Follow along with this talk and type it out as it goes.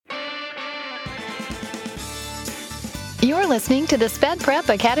You're listening to the Sped Prep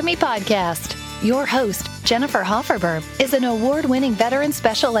Academy podcast. Your host, Jennifer Hofferberg, is an award-winning veteran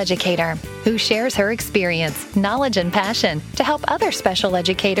special educator who shares her experience, knowledge, and passion to help other special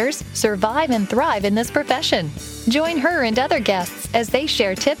educators survive and thrive in this profession. Join her and other guests as they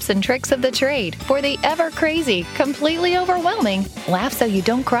share tips and tricks of the trade for the ever-crazy, completely overwhelming, laugh so you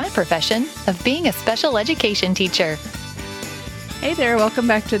don't cry profession of being a special education teacher. Hey there, welcome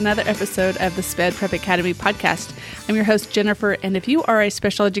back to another episode of the Sped Prep Academy podcast. I'm your host, Jennifer, and if you are a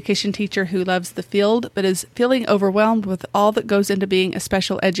special education teacher who loves the field but is feeling overwhelmed with all that goes into being a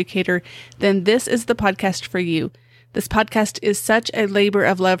special educator, then this is the podcast for you. This podcast is such a labor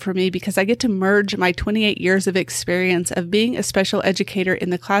of love for me because I get to merge my 28 years of experience of being a special educator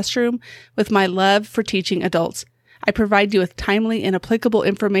in the classroom with my love for teaching adults. I provide you with timely and applicable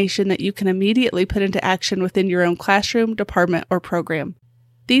information that you can immediately put into action within your own classroom, department, or program.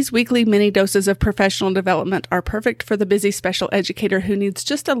 These weekly mini doses of professional development are perfect for the busy special educator who needs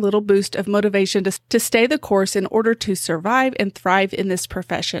just a little boost of motivation to stay the course in order to survive and thrive in this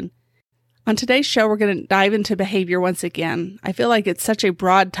profession. On today's show, we're going to dive into behavior once again. I feel like it's such a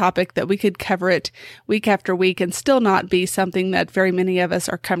broad topic that we could cover it week after week and still not be something that very many of us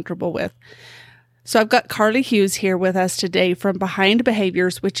are comfortable with. So I've got Carly Hughes here with us today from Behind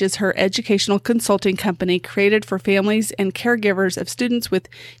Behaviors, which is her educational consulting company created for families and caregivers of students with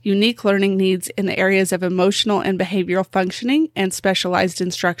unique learning needs in the areas of emotional and behavioral functioning and specialized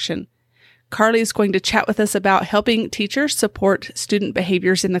instruction. Carly is going to chat with us about helping teachers support student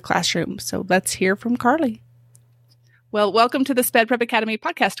behaviors in the classroom. So let's hear from Carly. Well, welcome to the Sped Prep Academy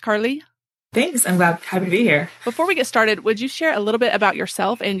podcast, Carly. Thanks. I'm happy to be here. Before we get started, would you share a little bit about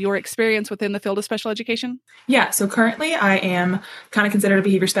yourself and your experience within the field of special education? Yeah. So currently I am kind of considered a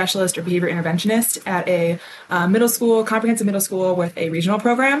behavior specialist or behavior interventionist at a middle school, comprehensive middle school with a regional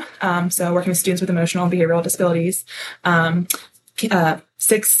program. So working with students with emotional and behavioral disabilities, 6th,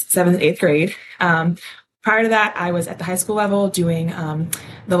 7th, 8th grade. Prior to that, I was at the high school level doing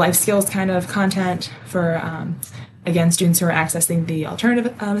the life skills kind of content for again, students who are accessing the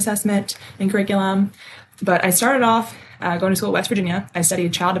alternative assessment and curriculum. But I started off going to school at West Virginia. I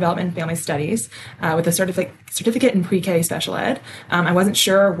studied child development and family studies with a certificate in pre-K special ed. I wasn't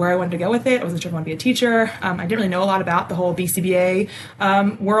sure where I wanted to go with it. I wasn't sure if I wanted to be a teacher. I didn't really know a lot about the whole BCBA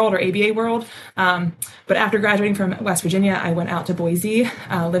world or ABA world. But after graduating from West Virginia, I went out to Boise,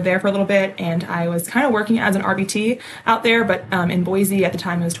 lived there for a little bit, and I was kind of working as an RBT out there. But in Boise at the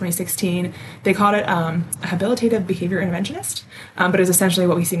time, it was 2016, they called it a habilitative behavior interventionist. But it was essentially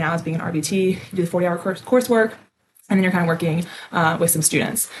what we see now as being an RBT. You do the 40-hour coursework, and then you're kind of working with some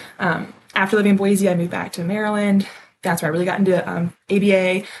students. After living in Boise, I moved back to Maryland. That's where I really got into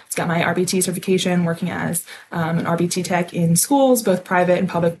ABA. It's got my RBT certification, working as an RBT tech in schools, both private and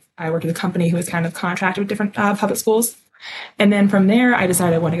public. I worked with a company who was kind of contracted with different public schools. And then from there, I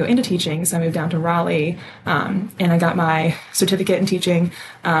decided I want to go into teaching. So I moved down to Raleigh, and I got my certificate in teaching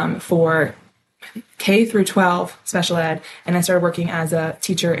for K through 12 special ed. And I started working as a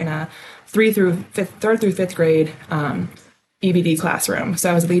teacher in a 3rd through 5th grade EBD classroom.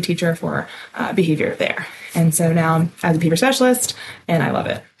 So I was a lead teacher for behavior there. And so now I'm as a behavior specialist, and I love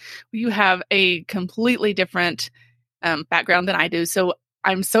it. You have a completely different background than I do. So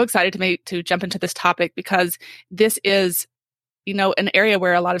I'm so excited to jump into this topic because this is, an area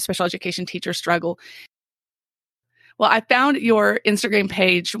where a lot of special education teachers struggle. Well, I found your Instagram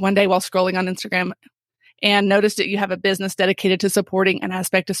page one day while scrolling on Instagram and noticed that you have a business dedicated to supporting an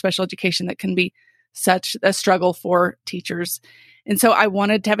aspect of special education that can be such a struggle for teachers. And so I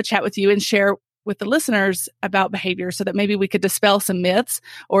wanted to have a chat with you and share with the listeners about behavior so that maybe we could dispel some myths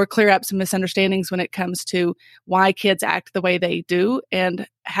or clear up some misunderstandings when it comes to why kids act the way they do and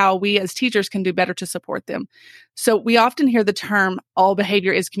how we as teachers can do better to support them. So we often hear the term, all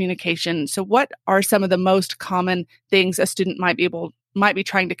behavior is communication. So what are some of the most common things a student might be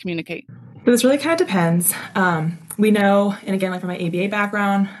trying to communicate? So this really kind of depends. We know, and again, like from my ABA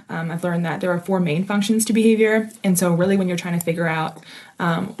background, I've learned that there are 4 main functions to behavior. And so really when you're trying to figure out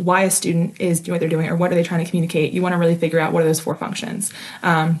why a student is doing what they're doing or what are they trying to communicate, you want to really figure out what are those 4 functions.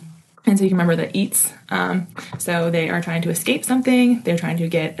 And so you can remember the EATS. So they are trying to escape something. They're trying to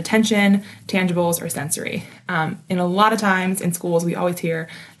get attention, tangibles, or sensory. And a lot of times in schools, we always hear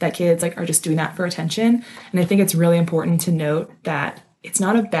that kids are just doing that for attention. And I think it's really important to note that it's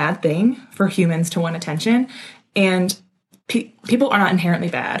not a bad thing for humans to want attention. And people are not inherently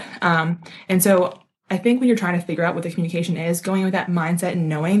bad. And so I think when you're trying to figure out what the communication is, going with that mindset and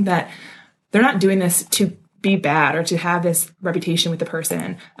knowing that they're not doing this to be bad or to have this reputation with the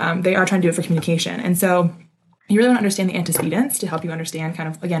person. They are trying to do it for communication. And so you really want to understand the antecedents to help you understand kind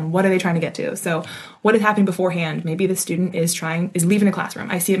of, again, what are they trying to get to? So what is happening beforehand? Maybe the student is leaving the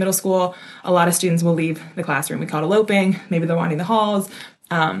classroom. I see at middle school, a lot of students will leave the classroom. We call it eloping. Maybe they're wandering the halls.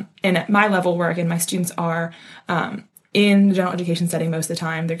 And at my level where, again, my students are in the general education setting most of the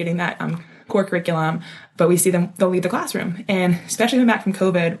time, they're getting that core curriculum, but we see they'll leave the classroom. And especially coming back from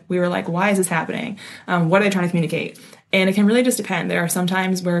COVID, we were like, why is this happening? What are they trying to communicate? And it can really just depend. There are some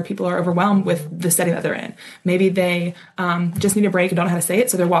times where people are overwhelmed with the setting that they're in. Maybe they just need a break and don't know how to say it,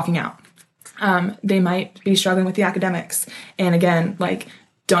 so they're walking out. They might be struggling with the academics. And again, like,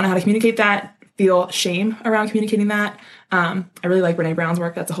 don't know how to communicate that, feel shame around communicating that. I really like Brene Brown's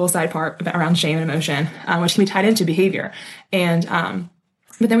work. That's a whole side part around shame and emotion, which can be tied into behavior. And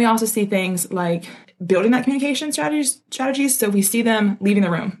but then we also see things like building that communication strategies. So we see them leaving the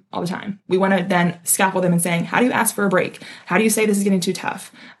room all the time. We want to then scaffold them and saying, how do you ask for a break? How do you say this is getting too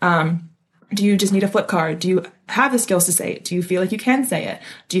tough? Do you just need a flip card? Do you have the skills to say it? Do you feel like you can say it?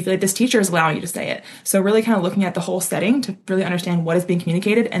 Do you feel like this teacher is allowing you to say it? So really kind of looking at the whole setting to really understand what is being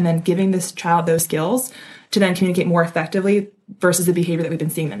communicated and then giving this child those skills to then communicate more effectively versus the behavior that we've been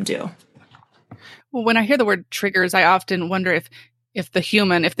seeing them do. Well, when I hear the word triggers, I often wonder if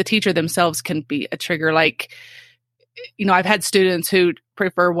the teacher themselves can be a trigger. Like, I've had students who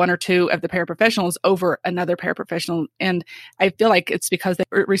prefer one or two of the paraprofessionals over another paraprofessional. And I feel like it's because they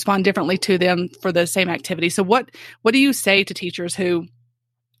respond differently to them for the same activity. So what do you say to teachers who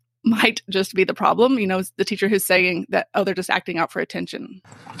might just be the problem? The teacher who's saying that, they're just acting out for attention.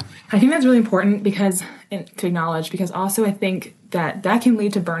 I think that's really important to acknowledge, because also I think that can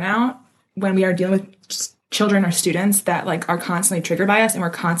lead to burnout when we are dealing with children or students that are constantly triggered by us, and we're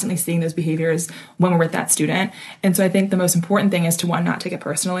constantly seeing those behaviors when we're with that student. And so I think the most important thing is to, one, not take it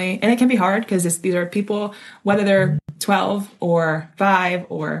personally. And it can be hard because these are people, whether they're 12 or 5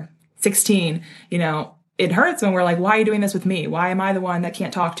 or 16, it hurts when we're like, why are you doing this with me? Why am I the one that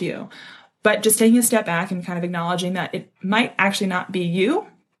can't talk to you? But just taking a step back and kind of acknowledging that it might actually not be you.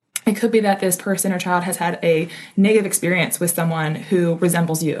 It could be that this person or child has had a negative experience with someone who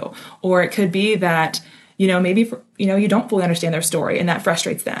resembles you. Or it could be that maybe, you don't fully understand their story and that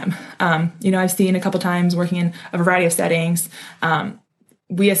frustrates them. I've seen a couple times working in a variety of settings,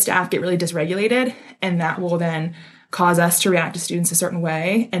 we as staff get really dysregulated, and that will then cause us to react to students a certain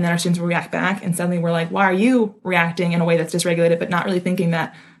way. And then our students will react back, and suddenly we're like, why are you reacting in a way that's dysregulated, but not really thinking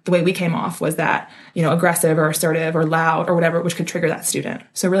that the way we came off was that, aggressive or assertive or loud or whatever, which could trigger that student.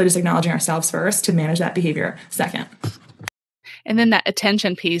 So really just acknowledging ourselves first to manage that behavior second. And then that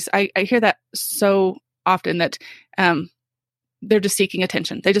attention piece, I hear that so often that they're just seeking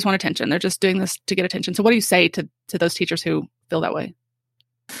attention. They just want attention. They're just doing this to get attention. So what do you say to those teachers who feel that way?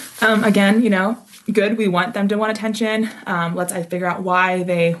 Again, good. We want them to want attention. Let's figure out why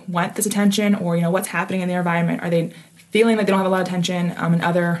they want this attention, or, what's happening in their environment. Are they feeling like they don't have a lot of attention in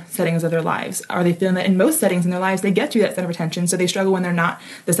other settings of their lives? Are they feeling that in most settings in their lives, they get to that center of attention, so they struggle when they're not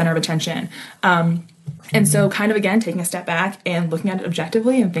the center of attention? And so kind of, again, taking a step back and looking at it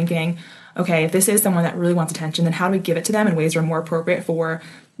objectively and thinking, okay, if this is someone that really wants attention, then how do we give it to them in ways that are more appropriate for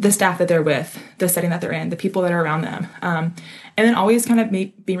the staff that they're with, the setting that they're in, the people that are around them? And then always kind of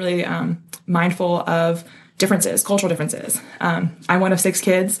being really mindful of differences, cultural differences. I'm one of 6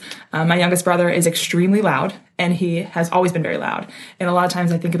 kids. My youngest brother is extremely loud, and he has always been very loud. And a lot of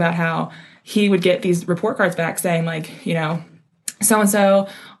times I think about how he would get these report cards back saying, like, so-and-so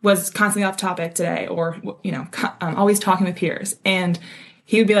was constantly off topic today, or, always talking with peers. And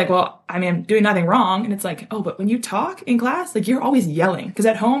he would be like, well, I'm doing nothing wrong. And it's like, oh, but when you talk in class, you're always yelling, because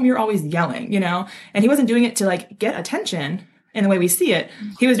at home you're always yelling, and he wasn't doing it to get attention in the way we see it.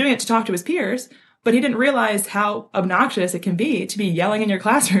 He was doing it to talk to his peers, but he didn't realize how obnoxious it can be to be yelling in your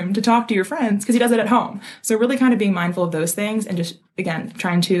classroom to talk to your friends, because he does it at home. So really kind of being mindful of those things, and just, again,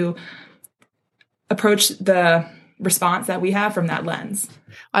 trying to approach the response that we have from that lens.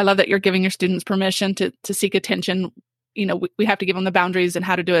 I love that you're giving your students permission to seek attention. We have to give them the boundaries and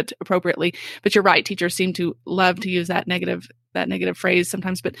how to do it appropriately. But you're right. Teachers seem to love to use that negative phrase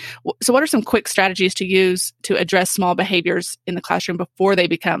sometimes. But so what are some quick strategies to use to address small behaviors in the classroom before they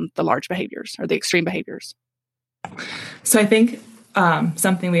become the large behaviors or the extreme behaviors? So I think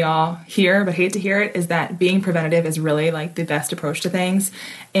something we all hear but hate to hear it is that being preventative is really the best approach to things.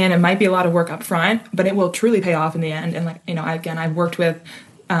 And it might be a lot of work up front, but it will truly pay off in the end. And I've worked with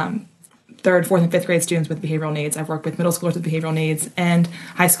 3rd, 4th, and 5th grade students with behavioral needs. I've worked with middle schoolers with behavioral needs and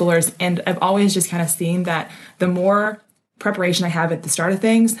high schoolers. And I've always just kind of seen that the more preparation I have at the start of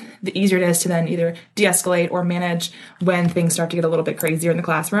things, the easier it is to then either de-escalate or manage when things start to get a little bit crazier in the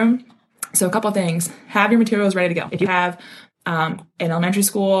classroom. So a couple of things. Have your materials ready to go. If you have in elementary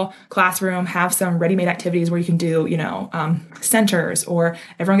school classroom, have some ready-made activities where you can do, centers, or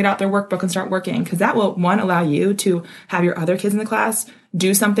everyone get out their workbook and start working. Because that will, one, allow you to have your other kids in the class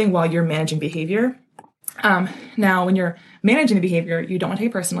do something while you're managing behavior. Now, when you're managing the behavior, you don't want to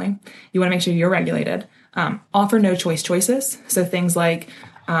take it personally. You want to make sure you're regulated. Offer no choice choices. So things like,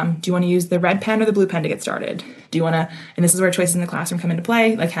 do you want to use the red pen or the blue pen to get started? Do you want to, and this is where choices in the classroom come into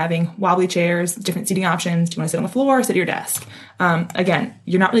play, like having wobbly chairs, different seating options. Do you want to sit on the floor or sit at your desk? Again,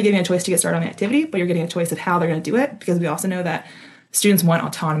 you're not really giving a choice to get started on the activity, but you're getting a choice of how they're going to do it, because we also know that students want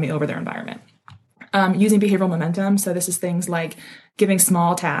autonomy over their environment. Using behavioral momentum. So this is things like giving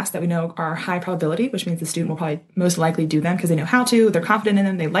small tasks that we know are high probability, which means the student will probably most likely do them because they know how to, they're confident in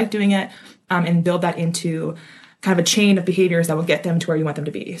them, they like doing it, and build that into kind of a chain of behaviors that will get them to where you want them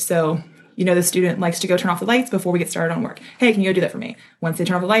to be. So, the student likes to go turn off the lights before we get started on work. Hey, can you go do that for me? Once they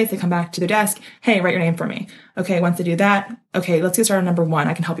turn off the lights, they come back to their desk. Hey, write your name for me. Okay, once they do that, okay, let's get started on number 1.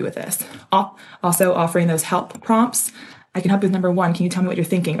 I can help you with this. Also offering those help prompts. I can help you with number 1. Can you tell me what you're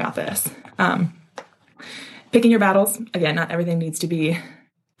thinking about this? Picking your battles. Again, not everything needs to be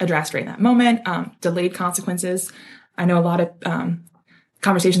addressed right in that moment. Delayed consequences. I know a lot of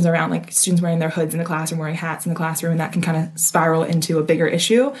conversations around like students wearing their hoods in the classroom, wearing hats in the classroom, and that can kind of spiral into a bigger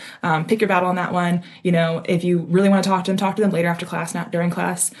issue. Pick your battle on that one. If you really want to talk to them later after class, not during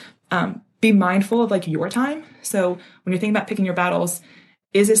class. Be mindful of like your time. So when you're thinking about picking your battles,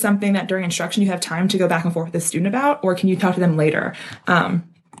 is it something that during instruction you have time to go back and forth with the student about, or can you talk to them later? And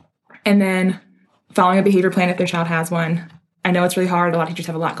then following a behavior plan if their child has one. I know it's really hard. A lot of teachers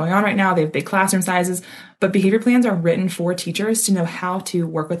have a lot going on right now. They have big classroom sizes, but behavior plans are written for teachers to know how to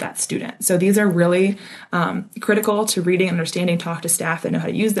work with that student. So these are really critical to reading and understanding. Talk to staff that know how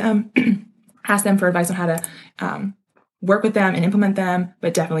to use them. Ask them for advice on how to work with them and implement them,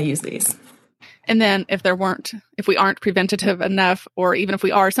 but definitely use these. And then if we aren't preventative enough, or even if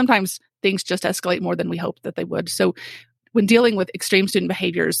we are, sometimes things just escalate more than we hoped that they would. So when dealing with extreme student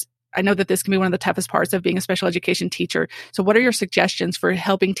behaviors, I know that this can be one of the toughest parts of being a special education teacher. So what are your suggestions for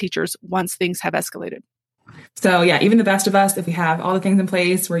helping teachers once things have escalated? So yeah, even the best of us, if we have all the things in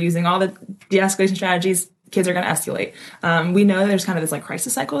place, we're using all the de-escalation strategies, kids are going to escalate. We know that there's kind of this like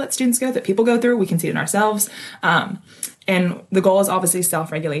crisis cycle that students go, that people go through. We can see it in ourselves. And the goal is obviously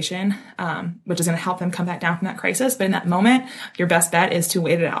self-regulation, which is going to help them come back down from that crisis. But in that moment, your best bet is to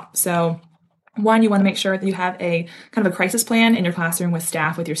wait it out. So one, you want to make sure that you have a kind of a crisis plan in your classroom with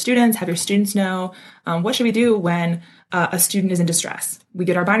staff, with your students. Have your students know what should we do when a student is in distress. We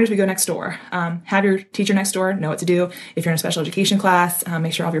get our binders, we go next door. Have your teacher next door know what to do. If you're in a special education class,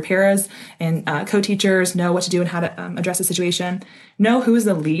 make sure all of your paras and co-teachers know what to do and how to address the situation. Know who is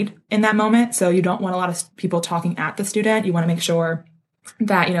the lead in that moment. So you don't want a lot of people talking at the student. You want to make sure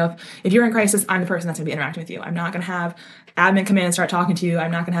that, if you're in crisis, I'm the person that's going to be interacting with you. I'm not going to have admin come in and start talking to you. I'm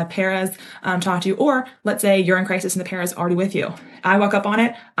not going to have paras talk to you. Or let's say you're in crisis and the para is already with you. I walk up on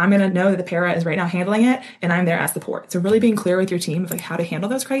it. I'm going to know that the para is right now handling it, and I'm there as support. So really being clear with your team of like how to handle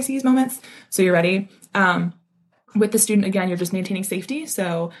those crises moments so you're ready. With the student, again, you're just maintaining safety.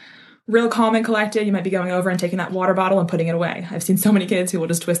 So real calm and collected. You might be going over and taking that water bottle and putting it away. I've seen so many kids who will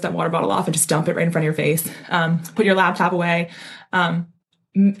just twist that water bottle off and just dump it right in front of your face. Put your laptop away.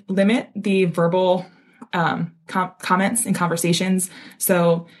 Limit the verbal comments and conversations.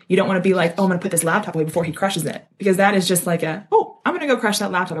 So you don't want to be like, oh, I'm going to put this laptop away before he crushes it, because that is just like I'm going to go crush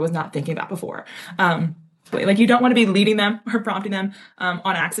that laptop I was not thinking about before. Like you don't want to be leading them or prompting them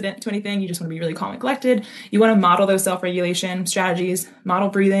on accident to anything. You just want to be really calm and collected. You want to model those self-regulation strategies, model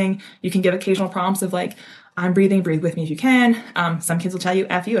breathing. You can give occasional prompts of like, I'm breathing, breathe with me if you can. Some kids will tell you,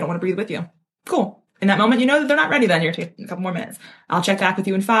 F you, I don't want to breathe with you. Cool. In that moment, you know that they're not ready then. You're taking a couple more minutes. I'll check back with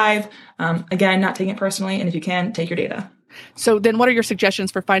you in 5. Again, not taking it personally. And if you can, take your data. So then what are your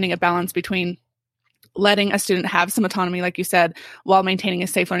suggestions for finding a balance between letting a student have some autonomy, like you said, while maintaining a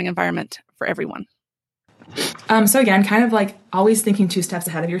safe learning environment for everyone? So again, kind of like always thinking 2 steps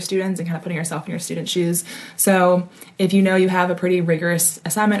ahead of your students and kind of putting yourself in your student's shoes. So if you know you have a pretty rigorous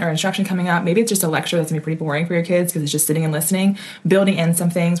assignment or instruction coming up, maybe it's just a lecture that's gonna be pretty boring for your kids because it's just sitting and listening, building in some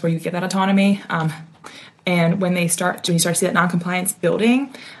things where you get that autonomy. And when you start to see that noncompliance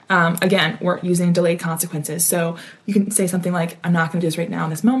building, again, we're using delayed consequences. So you can say something like, I'm not going to do this right now in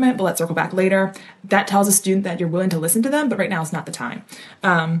this moment, but let's circle back later. That tells a student that you're willing to listen to them, but right now is not the time.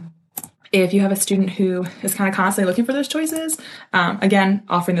 If you have a student who is kind of constantly looking for those choices, again,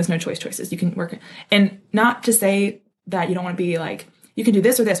 offering those no choice choices, you can work. And not to say that you don't want to be like, you can do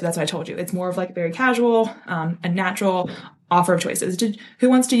this or this, but that's what I told you. It's more of like very casual, a natural offer of choices. Who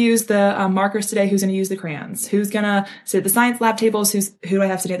wants to use the markers today? Who's going to use the crayons? Who's going to sit at the science lab tables? Who do I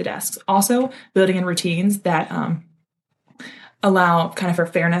have sitting at the desks? Also, building in routines that allow kind of for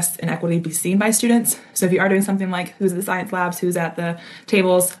fairness and equity to be seen by students. So if you are doing something like who's at the science labs, who's at the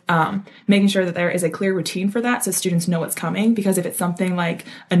tables, making sure that there is a clear routine for that so students know what's coming, because if it's something like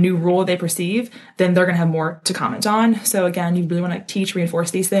a new rule they perceive, then they're going to have more to comment on. So again, you really want to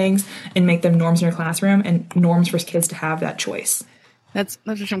reinforce these things and make them norms in your classroom and norms for kids to have that choice. Those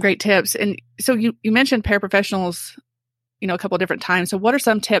are some great tips. And so you mentioned paraprofessionals, a couple of different times. So what are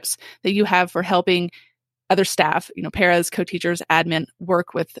some tips that you have for helping other staff, paras, co-teachers, admin,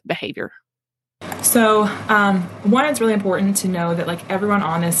 work with behavior? So one, it's really important to know that like everyone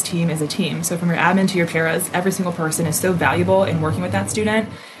on this team is a team. So from your admin to your paras, every single person is so valuable in working with that student.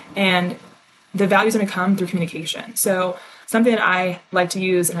 And the value is going to come through communication. So something that I like to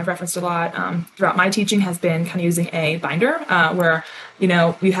use and I've referenced a lot throughout my teaching has been kind of using a binder where,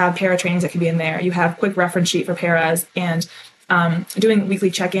 we have para trainings that can be in there. You have quick reference sheet for paras and doing weekly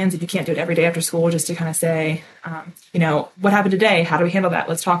check-ins if you can't do it every day after school, just to kind of say, what happened today? How do we handle that?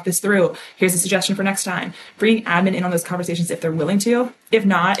 Let's talk this through. Here's a suggestion for next time. Bring admin in on those conversations if they're willing to. If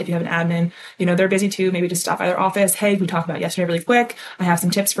not, if you have an admin, they're busy too, maybe just stop by their office. Hey, we talked about yesterday really quick. I have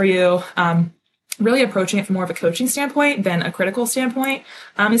some tips for you. Really approaching it from more of a coaching standpoint than a critical standpoint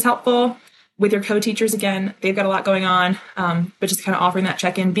is helpful. With your co-teachers, again, they've got a lot going on, but just kind of offering that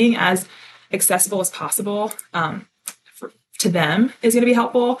check-in, being as accessible as possible to them is going to be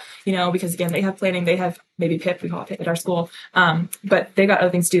helpful, because again, they have planning, they have maybe PIP, we call it PIP at our school, but they've got other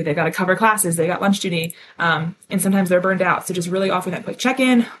things to do. They've got to cover classes, they got lunch duty, and sometimes they're burned out. So just really offering that quick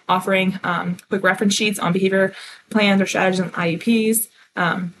check-in, offering quick reference sheets on behavior plans or strategies and IEPs,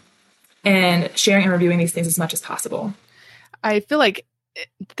 and sharing and reviewing these things as much as possible. I feel like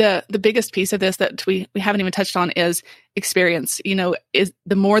the biggest piece of this that we haven't even touched on is experience. Is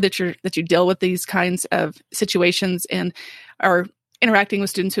the more that you deal with these kinds of situations and are interacting with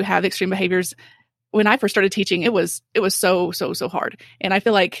students who have extreme behaviors. When I first started teaching, it was so hard. And I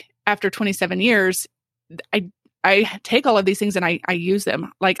feel like after 27 years, I take all of these things and I use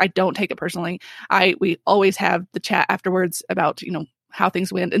them. Like, I don't take it personally. We always have the chat afterwards about, how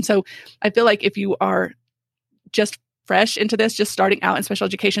things went. And so I feel like if you are just fresh into this, just starting out in special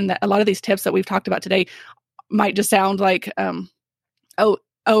education, that a lot of these tips that we've talked about today might just sound like,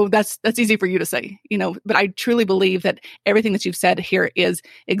 that's easy for you to say, but I truly believe that everything that you've said here is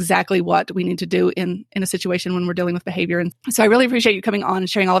exactly what we need to do in a situation when we're dealing with behavior. And so I really appreciate you coming on and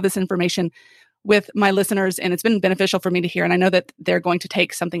sharing all of this information with my listeners, and it's been beneficial for me to hear. And I know that they're going to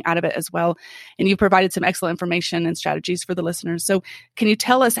take something out of it as well. And you've provided some excellent information and strategies for the listeners. So can you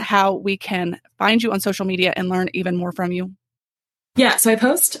tell us how we can find you on social media and learn even more from you? Yeah, so I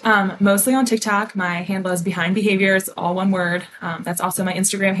post mostly on TikTok. My handle is Behind Behaviors, all one word. That's also my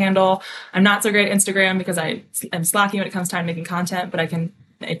Instagram handle. I'm not so great at Instagram because I'm slacking when it comes time to making content, but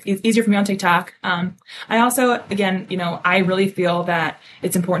it's easier for me on TikTok. I also, again, I really feel that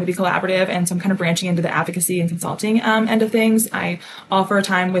it's important to be collaborative. And so I'm kind of branching into the advocacy and consulting end of things. I offer a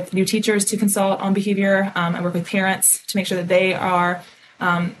time with new teachers to consult on behavior. I work with parents to make sure that they are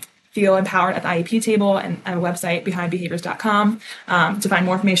feel empowered at the IEP table, and I have a website, behindbehaviors.com, to find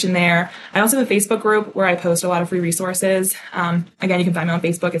more information there. I also have a Facebook group where I post a lot of free resources. Again, you can find me on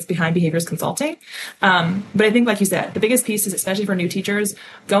Facebook. It's Behind Behaviors Consulting. But I think, like you said, the biggest piece is, especially for new teachers,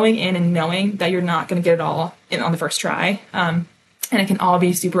 going in and knowing that you're not going to get it all on the first try. And it can all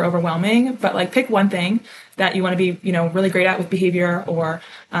be super overwhelming, but pick one thing that you want to be, really great at with behavior or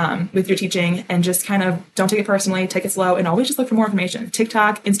with your teaching, and just kind of don't take it personally, take it slow, and always just look for more information.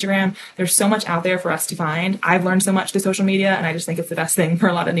 TikTok, Instagram, there's so much out there for us to find. I've learned so much through social media, and I just think it's the best thing for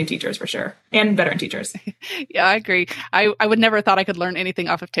a lot of new teachers for sure, and veteran teachers. Yeah, I agree. I would never have thought I could learn anything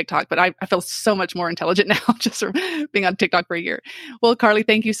off of TikTok, but I feel so much more intelligent now just from being on TikTok for a year. Well, Carly,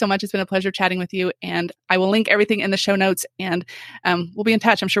 thank you so much. It's been a pleasure chatting with you, and I will link everything in the show notes, and we'll be in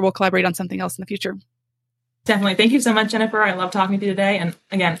touch. I'm sure we'll collaborate on something else in the future. Definitely. Thank you so much, Jennifer. I love talking with you today. And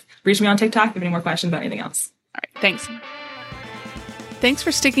again, reach me on TikTok if you have any more questions about anything else. All right. Thanks. Thanks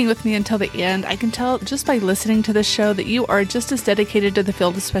for sticking with me until the end. I can tell just by listening to this show that you are just as dedicated to the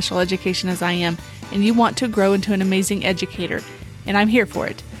field of special education as I am, and you want to grow into an amazing educator. And I'm here for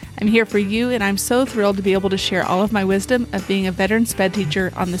it. I'm here for you, and I'm so thrilled to be able to share all of my wisdom of being a veteran SPED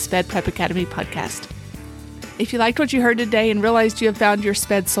teacher on the SPED Prep Academy podcast. If you liked what you heard today and realized you have found your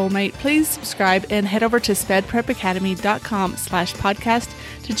SPED soulmate, please subscribe and head over to spedprepacademy.com/podcast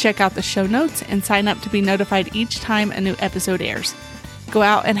to check out the show notes and sign up to be notified each time a new episode airs. Go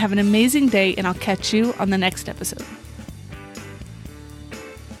out and have an amazing day, and I'll catch you on the next episode.